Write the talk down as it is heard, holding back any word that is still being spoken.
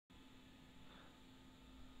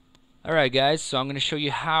Alright guys, so I'm going to show you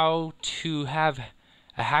how to have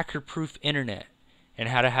a hacker-proof internet and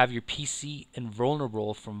how to have your PC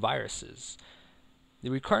invulnerable from viruses. The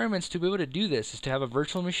requirements to be able to do this is to have a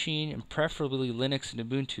virtual machine and preferably Linux and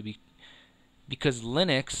Ubuntu because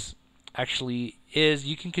Linux actually is,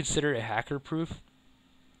 you can consider it hacker-proof.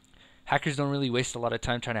 Hackers don't really waste a lot of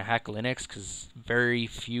time trying to hack Linux because very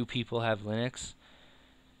few people have Linux.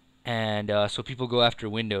 And so people go after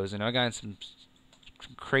Windows, and I've gotten some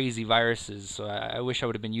crazy viruses, so I wish I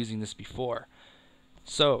would have been using this before.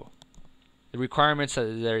 So the requirements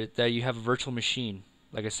are that you have a virtual machine,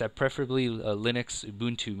 like I said, preferably a Linux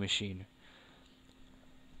Ubuntu machine.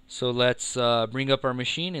 So let's bring up our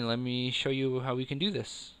machine and let me show you how we can do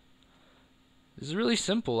this. This is really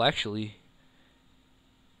simple actually.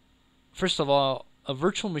 First of all, a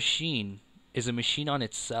virtual machine is a machine on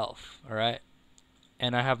itself, alright?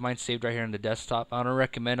 And I have mine saved right here on the desktop. I don't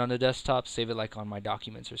recommend on the desktop, save it like on my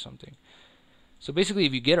documents or something. So basically,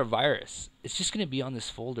 if you get a virus, it's just going to be on this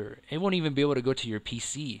folder. It won't even be able to go to your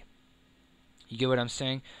PC. You get what I'm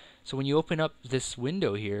saying? So when you open up this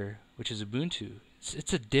window here, which is Ubuntu,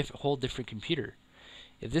 it's a whole different computer.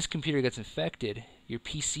 If this computer gets infected, your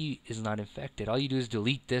PC is not infected. All you do is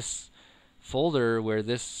delete this folder where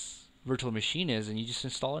this virtual machine is, and you just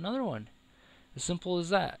install another one. As simple as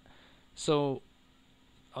that. So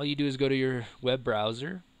all you do is go to your web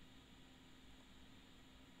browser,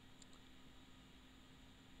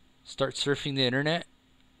 start surfing the internet,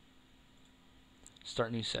 start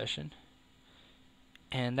new session,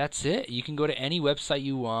 and that's it. You can go to any website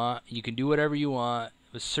you want, you can do whatever you want,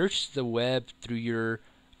 but search the web through your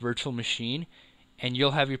virtual machine and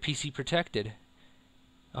you'll have your PC protected.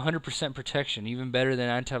 100% protection, even better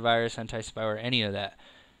than antivirus, anti-spyware, any of that.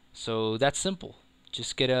 So that's simple.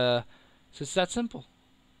 Just get a, so it's that simple.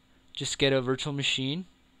 Just get a virtual machine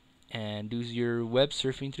and do your web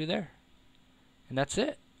surfing through there. And that's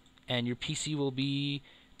it. And your PC will be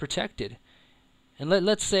protected. And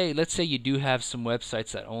let's say you do have some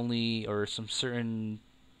websites that only, or some certain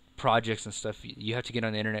projects and stuff you have to get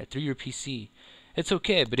on the internet through your PC. It's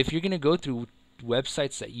okay, but if you're going to go through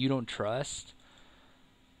websites that you don't trust,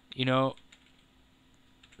 you know,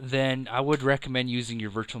 then I would recommend using your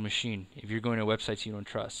virtual machine if you're going to websites you don't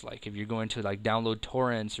trust. Like if you're going to like download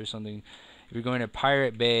torrents or something, if you're going to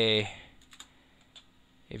Pirate Bay,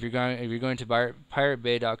 if you're going to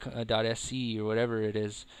piratebay.sc or whatever it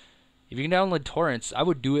is, if you can download torrents, I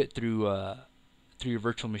would do it through your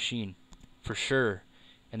virtual machine for sure.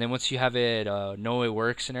 And then once you have it know it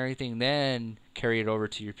works and everything, then carry it over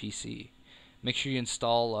to your PC. Make sure you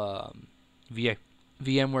install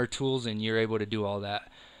VMware tools and you're able to do all that.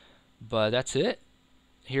 But that's it.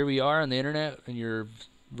 Here we are on the internet in your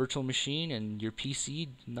virtual machine and your PC,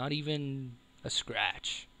 not even a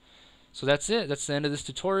scratch. So that's it. That's the end of this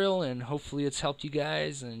tutorial, and hopefully it's helped you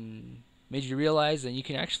guys and made you realize that you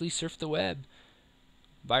can actually surf the web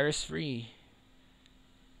virus free.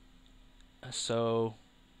 So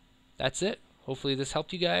that's it. Hopefully this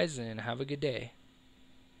helped you guys, and have a good day.